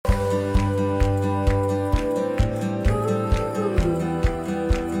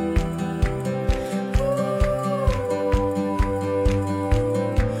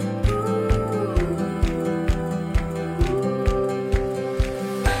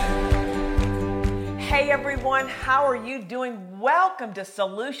Hey everyone, how are you doing? Welcome to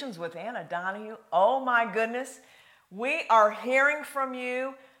Solutions with Anna Donahue. Oh my goodness, we are hearing from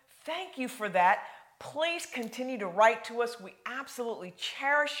you. Thank you for that. Please continue to write to us. We absolutely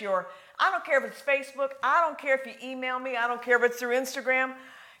cherish I don't care if it's Facebook, I don't care if you email me, I don't care if it's through Instagram.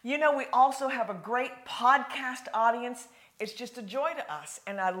 You know, we also have a great podcast audience. It's just a joy to us,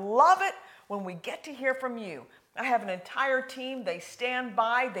 and I love it when we get to hear from you. I have an entire team. They stand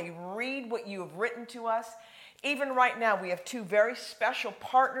by. They read what you have written to us. Even right now, we have two very special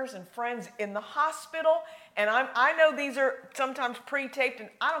partners and friends in the hospital. And I know these are sometimes pre-taped, and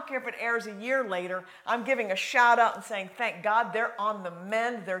I don't care if it airs a year later. I'm giving a shout out and saying, thank God they're on the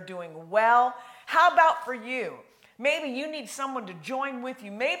mend. They're doing well. How about for you? Maybe you need someone to join with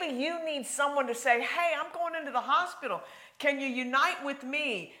you. Maybe you need someone to say, hey, I'm going into the hospital. Can you unite with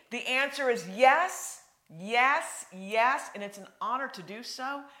me? The answer is yes. Yes, yes, and it's an honor to do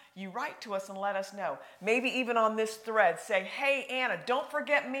so. You write to us and let us know. Maybe even on this thread, say, hey, Anna, don't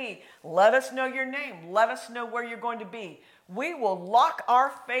forget me. Let us know your name. Let us know where you're going to be. We will lock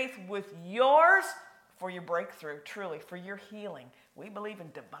our faith with yours for your breakthrough, truly, for your healing. We believe in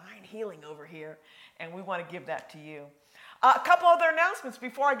divine healing over here, and we want to give that to you. A couple other announcements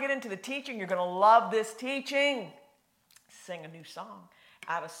before I get into the teaching. You're going to love this teaching. Sing a new song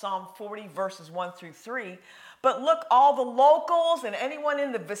out of Psalm 40, verses 1 through 3. But look, all the locals and anyone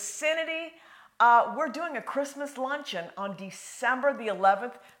in the vicinity, we're doing a Christmas luncheon on December the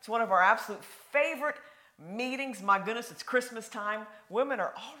 11th. It's one of our absolute favorite meetings. My goodness, it's Christmas time. Women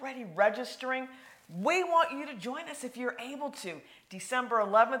are already registering. We want you to join us if you're able to. December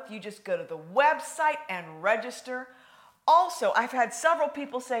 11th, you just go to the website and register. Also, I've had several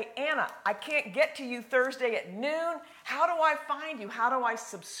people say, Anna, I can't get to you Thursday at noon. How do I find you? How do I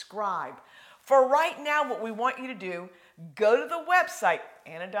subscribe? For right now, what we want you to do, go to the website,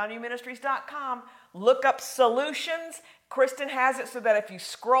 AnnaDonahueMinistries.com, look up Solutions. Kristen has it so that if you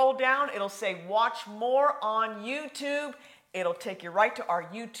scroll down, it'll say watch more on YouTube. It'll take you right to our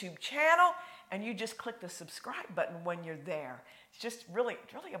YouTube channel, and you just click the subscribe button when you're there. It's just really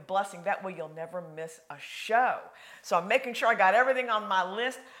a blessing. That way you'll never miss a show. So I'm making sure I got everything on my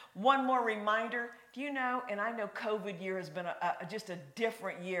list. One more reminder, do you know, and I know COVID year has been just a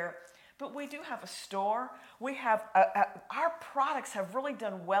different year, but we do have a store. We have, our products have really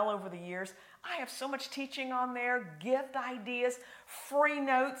done well over the years. I have so much teaching on there, gift ideas, free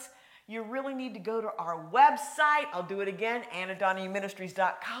notes. You really need to go to our website. I'll do it again,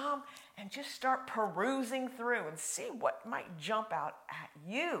 AnnaDonahueMinistries.com, and just start perusing through and see what might jump out at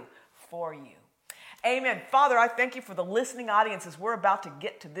you for you. Amen. Father, I thank you for the listening audience as we're about to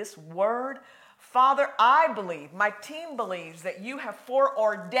get to this word. Father, I believe, my team believes that you have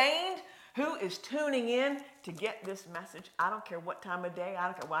foreordained who is tuning in to get this message. I don't care what time of day. I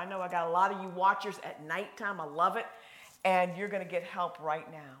don't care. Well, I know I got a lot of you watchers at nighttime. I love it. And you're going to get help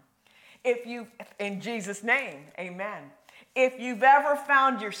right now. If you, in Jesus' name, amen. If you've ever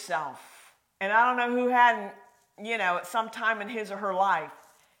found yourself, and I don't know who hadn't, at some time in his or her life,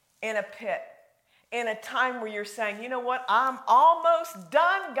 in a pit, in a time where you're saying, you know what, I'm almost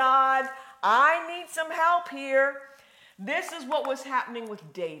done, God. I need some help here. This is what was happening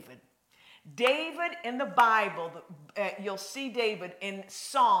with David. David in the Bible, you'll see David in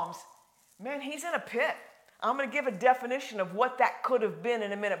Psalms. Man, he's in a pit. I'm going to give a definition of what that could have been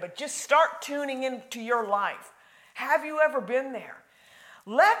in a minute, but just start tuning into your life. Have you ever been there?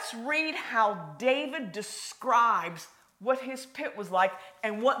 Let's read how David describes what his pit was like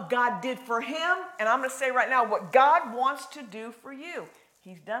and what God did for him. And I'm going to say right now what God wants to do for you.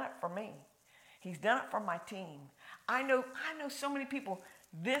 He's done it for me. He's done it for my team. I know so many people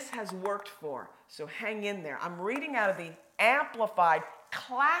this has worked for. So hang in there. I'm reading out of the Amplified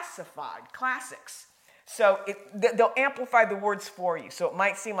Classics. So they'll amplify the words for you. So it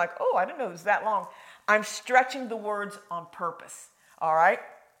might seem like, oh, I didn't know it was that long. I'm stretching the words on purpose. All right?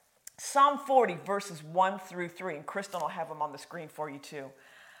 Psalm 40, verses 1 through 3. And Kristen will have them on the screen for you too.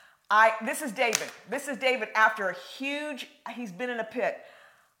 This is David. This is David after he's been in a pit.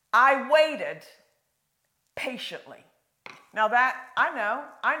 I waited patiently. Now that,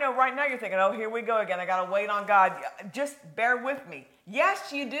 I know right now you're thinking, oh, here we go again. I got to wait on God. Just bear with me.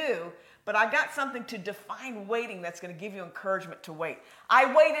 Yes, you do. But I got something to define waiting that's going to give you encouragement to wait.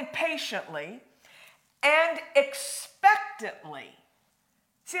 I waited patiently and expectantly.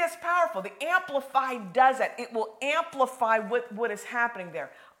 See, that's powerful. The Amplified does that. It will amplify what is happening there.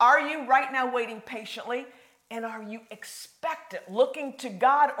 Are you right now waiting patiently? And are you expectant, looking to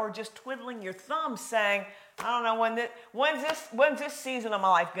God, or just twiddling your thumbs saying, I don't know, when's this season of my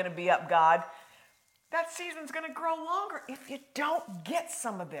life going to be up, God? that season's going to grow longer if you don't get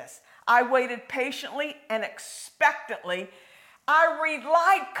some of this. I waited patiently and expectantly. I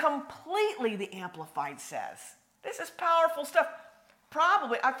relied completely, the Amplified says. This is powerful stuff.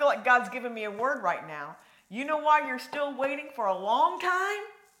 Probably, I feel like God's giving me a word right now. You know why you're still waiting for a long time?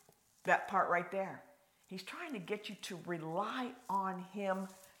 That part right there. He's trying to get you to rely on him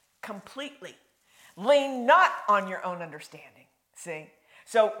completely. Lean not on your own understanding. See?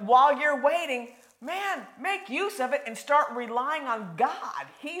 So while you're waiting, man, make use of it and start relying on God.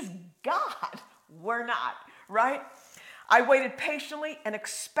 He's God. We're not, right? I waited patiently and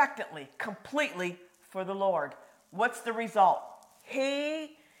expectantly, completely for the Lord. What's the result?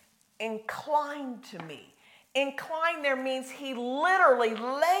 He inclined to me. Incline there means he literally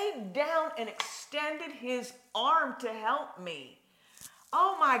laid down and extended his arm to help me.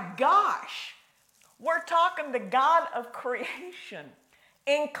 Oh my gosh. We're talking the God of creation.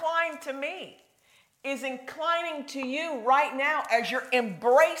 Incline to me is inclining to you right now as you're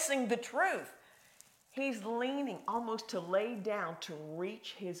embracing the truth. He's leaning almost to lay down to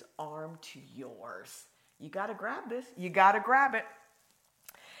reach his arm to yours. You got to grab this. You got to grab it.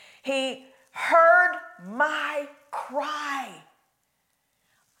 He heard my cry.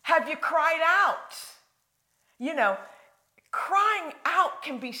 Have you cried out? You know, crying out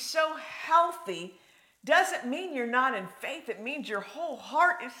can be so healthy. Doesn't mean you're not in faith. It means your whole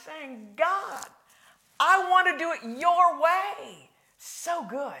heart is saying, God, I want to do it your way. So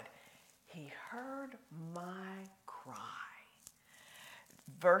good. He heard my cry.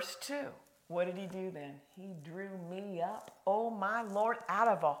 Verse 2. What did he do then? He drew me up, oh my Lord, out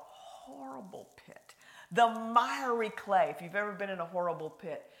of a horrible pit. The miry clay. If you've ever been in a horrible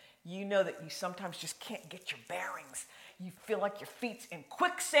pit, you know that you sometimes just can't get your bearings. You feel like your feet's in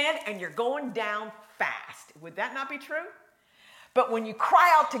quicksand and you're going down fast. Would that not be true? But when you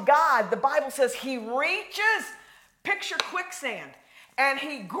cry out to God, the Bible says he reaches, picture quicksand, and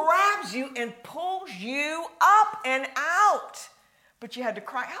he grabs you and pulls you up and out. But you had to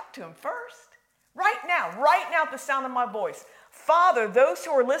cry out to him first. Right now, at the sound of my voice. Father, those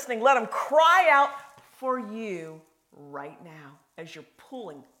who are listening, let them cry out for you right now as you're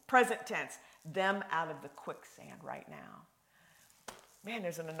pulling, present tense, them out of the quicksand right now. Man,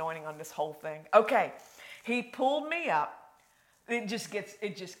 there's an anointing on this whole thing. Okay, he pulled me up. It just gets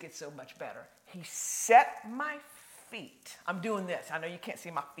so much better. He set my feet. I'm doing this. I know you can't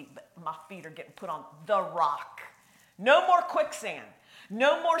see my feet, but my feet are getting put on the rock. No more quicksand.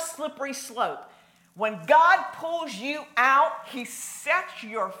 No more slippery slope. When God pulls you out, he sets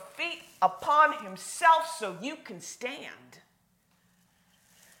your feet upon himself so you can stand.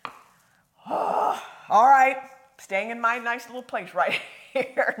 Oh, all right, staying in my nice little place right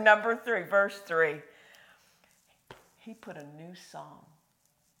here. Number 3, verse 3. He put a new song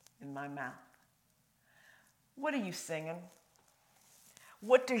in my mouth. What are you singing?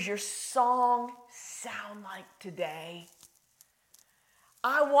 What does your song sound like today?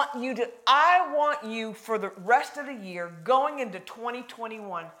 I want you for the rest of the year, going into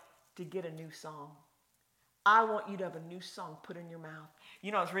 2021, to get a new song. I want you to have a new song put in your mouth.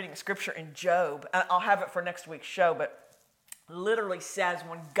 You know, I was reading a scripture in Job, and I'll have it for next week's show, but literally says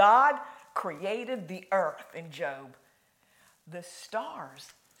when God created the earth in Job, the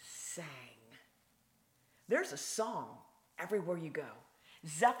stars sang. There's a song everywhere you go.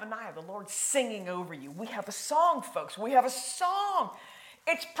 Zephaniah, the Lord singing over you. We have a song, folks. We have a song.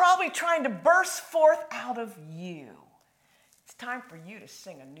 It's probably trying to burst forth out of you. It's time for you to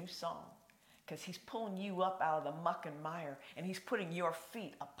sing a new song because he's pulling you up out of the muck and mire and he's putting your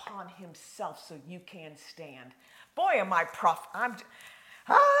feet upon himself so you can stand. Boy, am I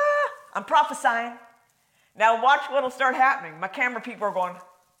I'm prophesying. Now watch what'll start happening. My camera people are going,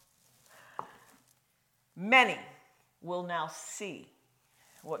 many will now see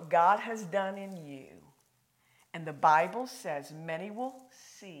what God has done in you. And the Bible says many will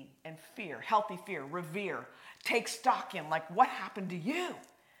see and fear, healthy fear, revere, take stock in, like what happened to you?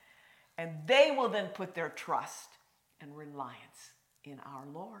 And they will then put their trust and reliance in our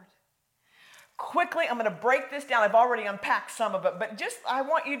Lord. Quickly, I'm going to break this down. I've already unpacked some of it, but I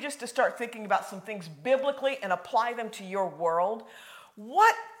want you just to start thinking about some things biblically and apply them to your world.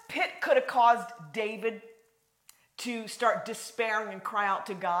 What pit could have caused David to start despairing and cry out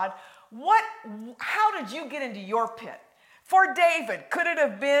to God? How did you get into your pit? For David, could it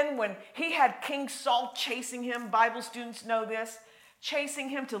have been when he had King Saul chasing him? Bible students know this. Chasing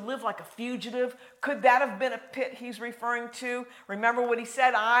him to live like a fugitive. Could that have been a pit he's referring to? Remember what he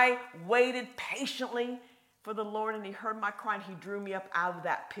said? I waited patiently. for the Lord, and he heard my cry, and he drew me up out of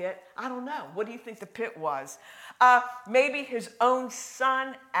that pit. I don't know. What do you think the pit was? Maybe his own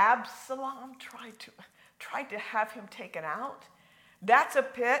son, Absalom, tried to have him taken out. That's a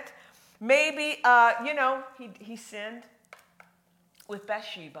pit. Maybe, he sinned with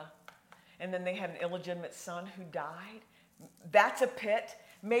Bathsheba, and then they had an illegitimate son who died. That's a pit.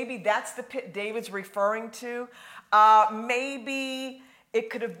 Maybe that's the pit David's referring to. Maybe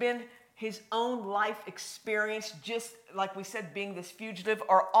it could have been his own life experience, just like we said, being this fugitive.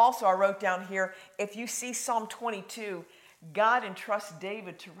 Or also, I wrote down here, if you see Psalm 22, God entrusts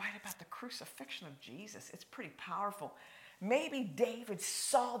David to write about the crucifixion of Jesus. It's pretty powerful. Maybe David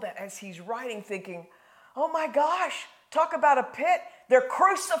saw that as he's writing, thinking, oh my gosh, talk about a pit. They're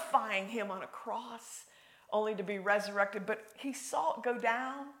crucifying him on a cross, only to be resurrected. But he saw it go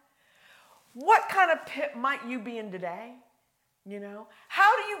down. What kind of pit might you be in today?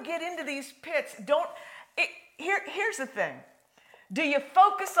 How do you get into these pits? Here's the thing. Do you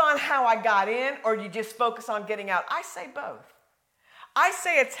focus on how I got in, or do you just focus on getting out? I say both. I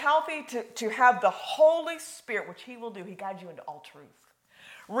say it's healthy to have the Holy Spirit, which he will do. He guides you into all truth.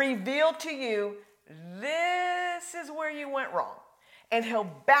 Reveal to you, this is where you went wrong. And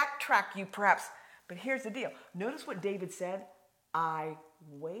he'll backtrack you perhaps. But here's the deal. Notice what David said. I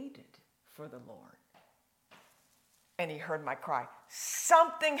waited for the Lord, and he heard my cry.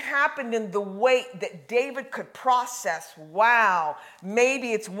 Something happened in the wait that David could process. Wow,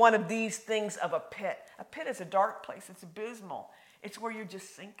 maybe it's one of these things of a pit. A pit is a dark place. It's abysmal. It's where you're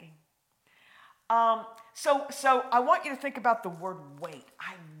just sinking. So I want you to think about the word wait.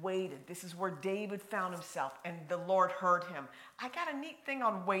 I waited. This is where David found himself, and the Lord heard him. I got a neat thing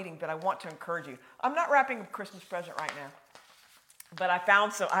on waiting that I want to encourage you. I'm not wrapping a Christmas present right now, but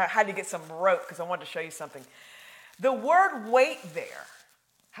I had to get some rope because I wanted to show you something. The word wait there,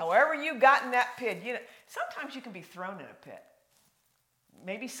 however you got in that pit, sometimes you can be thrown in a pit.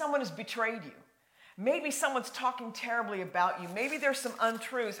 Maybe someone has betrayed you. Maybe someone's talking terribly about you. Maybe there's some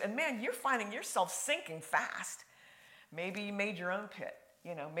untruths, and man, you're finding yourself sinking fast. Maybe you made your own pit.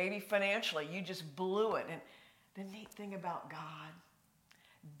 Maybe financially you just blew it. And the neat thing about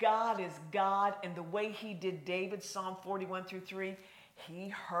God is God, and the way he did David, Psalm 41-3, he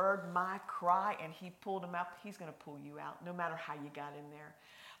heard my cry and he pulled him up. He's going to pull you out no matter how you got in there.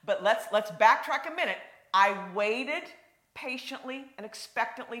 But let's backtrack a minute. I waited patiently and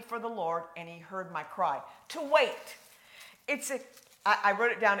expectantly for the Lord, and he heard my cry. To wait. I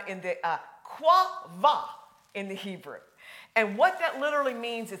wrote it down in the quava in the Hebrew. And what that literally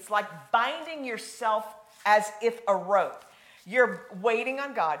means, it's like binding yourself as if a rope. You're waiting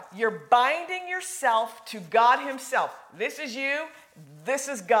on God. You're binding yourself to God himself. This is you. This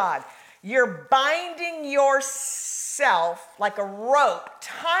is God. You're binding yourself like a rope,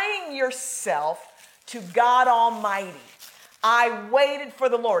 tying yourself to God Almighty. I waited for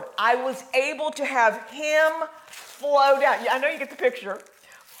the Lord. I was able to have him flow down. I know you get the picture.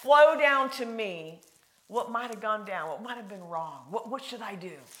 Flow down to me what might have gone down, what might have been wrong. What should I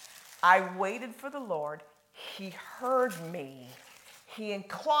do? I waited for the Lord. He heard me. He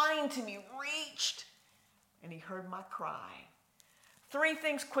inclined to me, reached, and he heard my cry. 3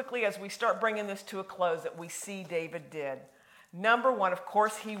 things quickly as we start bringing this to a close that we see David did. Number 1, of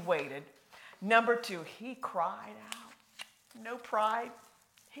course, he waited. Number 2, he cried out. No pride.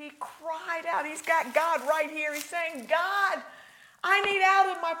 He cried out. He's got God right here. He's saying, God, I need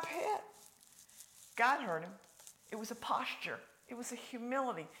out of my pit. God heard him. It was a posture. It was a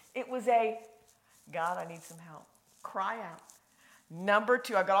humility. It was a, God, I need some help. Cry out. Number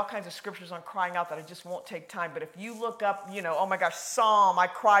 2, I've got all kinds of scriptures on crying out that I just won't take time. But if you look up, oh my gosh, Psalm, I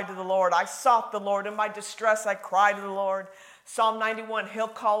cried to the Lord. I sought the Lord. In my distress, I cried to the Lord. Psalm 91, he'll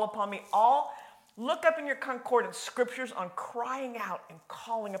call upon me. Look up in your concordance scriptures on crying out and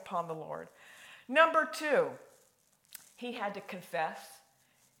calling upon the Lord. Number 2, he had to confess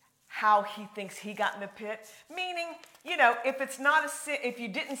how he thinks he got in the pit. Meaning, if it's not a sin, if you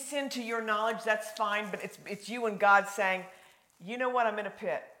didn't sin to your knowledge, that's fine. But it's you and God saying, you know what, I'm in a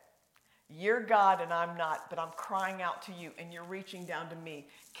pit. You're God and I'm not, but I'm crying out to you and you're reaching down to me.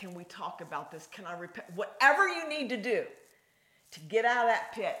 Can we talk about this? Can I repent? Whatever you need to do to get out of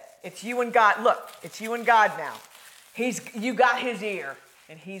that pit, it's you and God. Look, it's you and God now. You got his ear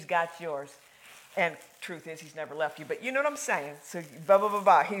and he's got yours. And truth is, he's never left you. But you know what I'm saying? So,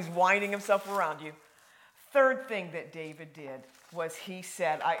 he's winding himself around you. 3rd thing that David did was he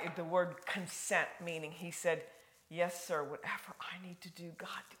said, the word consent, meaning he said, yes, sir, whatever I need to do, God,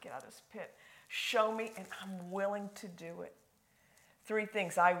 to get out of this pit, show me and I'm willing to do it. 3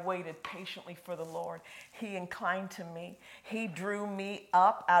 things. I waited patiently for the Lord. He inclined to me. He drew me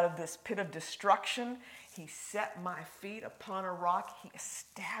up out of this pit of destruction. He set my feet upon a rock. He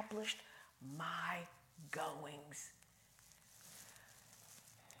established my goings.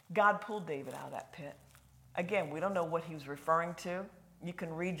 God pulled David out of that pit. Again, we don't know what he was referring to. You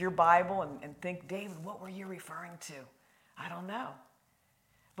can read your Bible and think, David, what were you referring to? I don't know.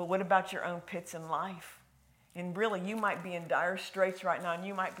 But what about your own pits in life? And really, you might be in dire straits right now, and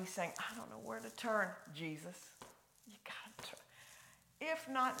you might be saying, I don't know where to turn, Jesus. You got to turn. If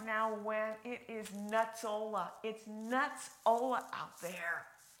not now, when? It is nutsola. It's nutsola out there.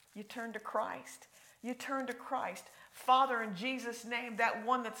 You turn to Christ. You turn to Christ. Father, in Jesus' name, that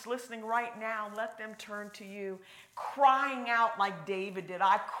one that's listening right now, let them turn to you, crying out like David did.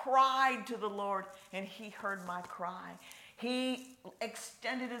 I cried to the Lord, and he heard my cry. He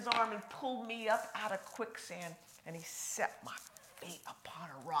extended his arm and pulled me up out of quicksand, and he set my feet upon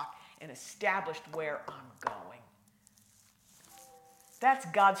a rock and established where I'm going. That's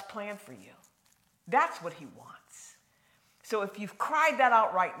God's plan for you. That's what he wants. So if you've cried that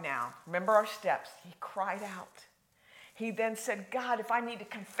out right now, remember our steps. He cried out. He then said, God, if I need to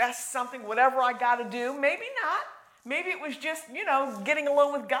confess something, whatever I got to do, maybe not. Maybe it was just, getting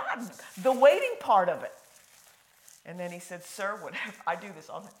alone with God, the waiting part of it. And then he said, sir, whatever, I do this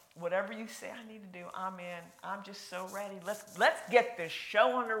all the time. Whatever you say I need to do, I'm in. I'm just so ready. Let's get this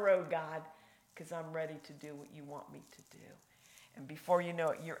show on the road, God, because I'm ready to do what you want me to do. And before you know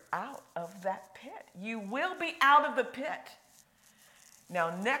it, you're out of that pit. You will be out of the pit.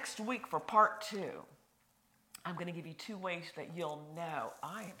 Now, next week for part 2, I'm going to give you 2 ways that you'll know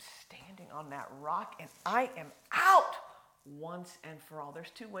I am standing on that rock and I am out once and for all. There's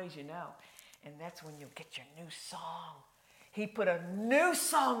 2 ways you know. And that's when you'll get your new song. He put a new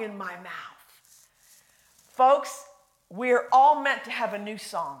song in my mouth. Folks, we're all meant to have a new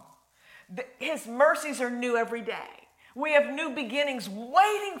song. His mercies are new every day. We have new beginnings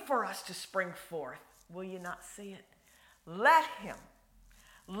waiting for us to spring forth. Will you not see it? Let him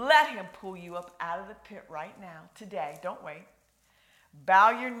pull you up out of the pit right now, today. Don't wait. Bow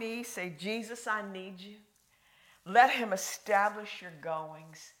your knees. Say, Jesus, I need you. Let him establish your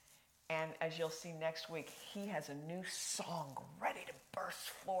goings. And as you'll see next week, he has a new song ready to burst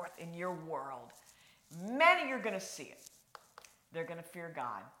forth in your world. Many are going to see it. They're going to fear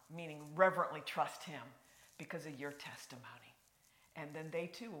God, meaning reverently trust him because of your testimony. And then they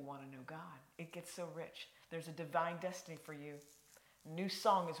too will want to know God. It gets so rich. There's a divine destiny for you. New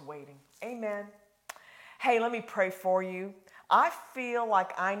song is waiting. Amen. Hey, let me pray for you. I feel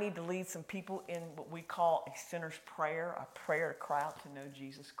like I need to lead some people in what we call a sinner's prayer, a prayer to cry out to know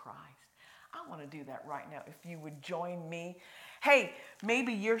Jesus Christ. I want to do that right now if you would join me. Hey,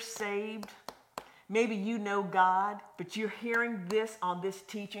 maybe you're saved. Maybe you know God, but you're hearing this on this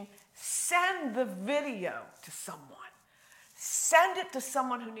teaching. Send the video to someone. Send it to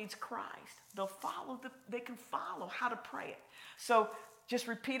someone who needs Christ. They can follow how to pray it. So just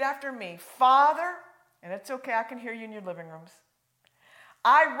repeat after me. Father, and it's okay, I can hear you in your living rooms.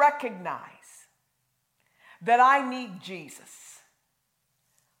 I recognize that I need Jesus.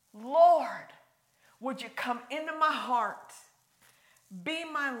 Lord, would you come into my heart? Be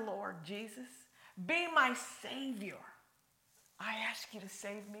my Lord, Jesus. Be my Savior. I ask you to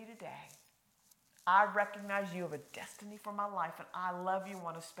save me today. I recognize you have a destiny for my life, and I love you and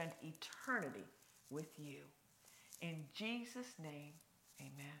want to spend eternity with you. In Jesus' name,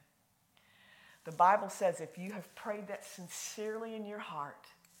 amen. The Bible says if you have prayed that sincerely in your heart,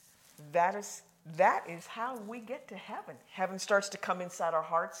 that is how we get to heaven. Heaven starts to come inside our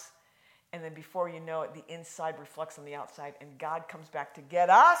hearts, and then before you know it, the inside reflects on the outside, and God comes back to get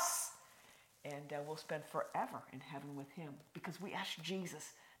us, and we'll spend forever in heaven with him because we asked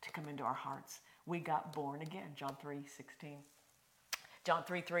Jesus to come into our hearts. We got born again, John 3:16. John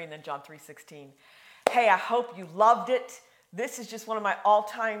 3:3 and then John 3:16. Hey, I hope you loved it. This is just one of my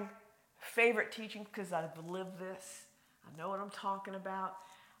all-time favorite teachings because I've lived this. I know what I'm talking about.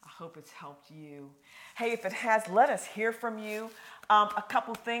 I hope it's helped you. Hey, if it has, let us hear from you. A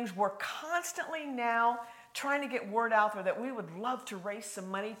couple things. We're constantly now trying to get word out there that we would love to raise some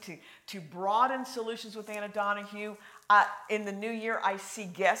money to broaden Solutions with Anna Donahue. In the new year, I see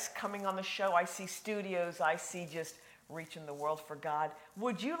guests coming on the show. I see studios. I see just reaching the world for God.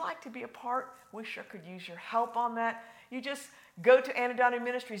 Would you like to be a part? We sure could use your help on that. You just go to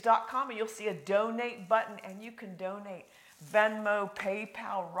AnnaDonahueMinistries.com and you'll see a donate button and you can donate. Venmo,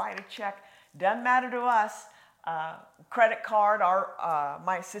 PayPal, write a check. Doesn't matter to us. Credit card,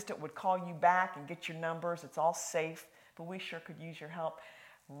 my assistant would call you back and get your numbers. It's all safe, but we sure could use your help.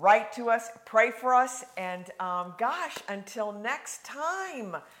 write to us, pray for us, and gosh, until next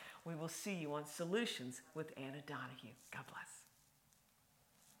time, we will see you on Solutions with Anna Donahue. God bless.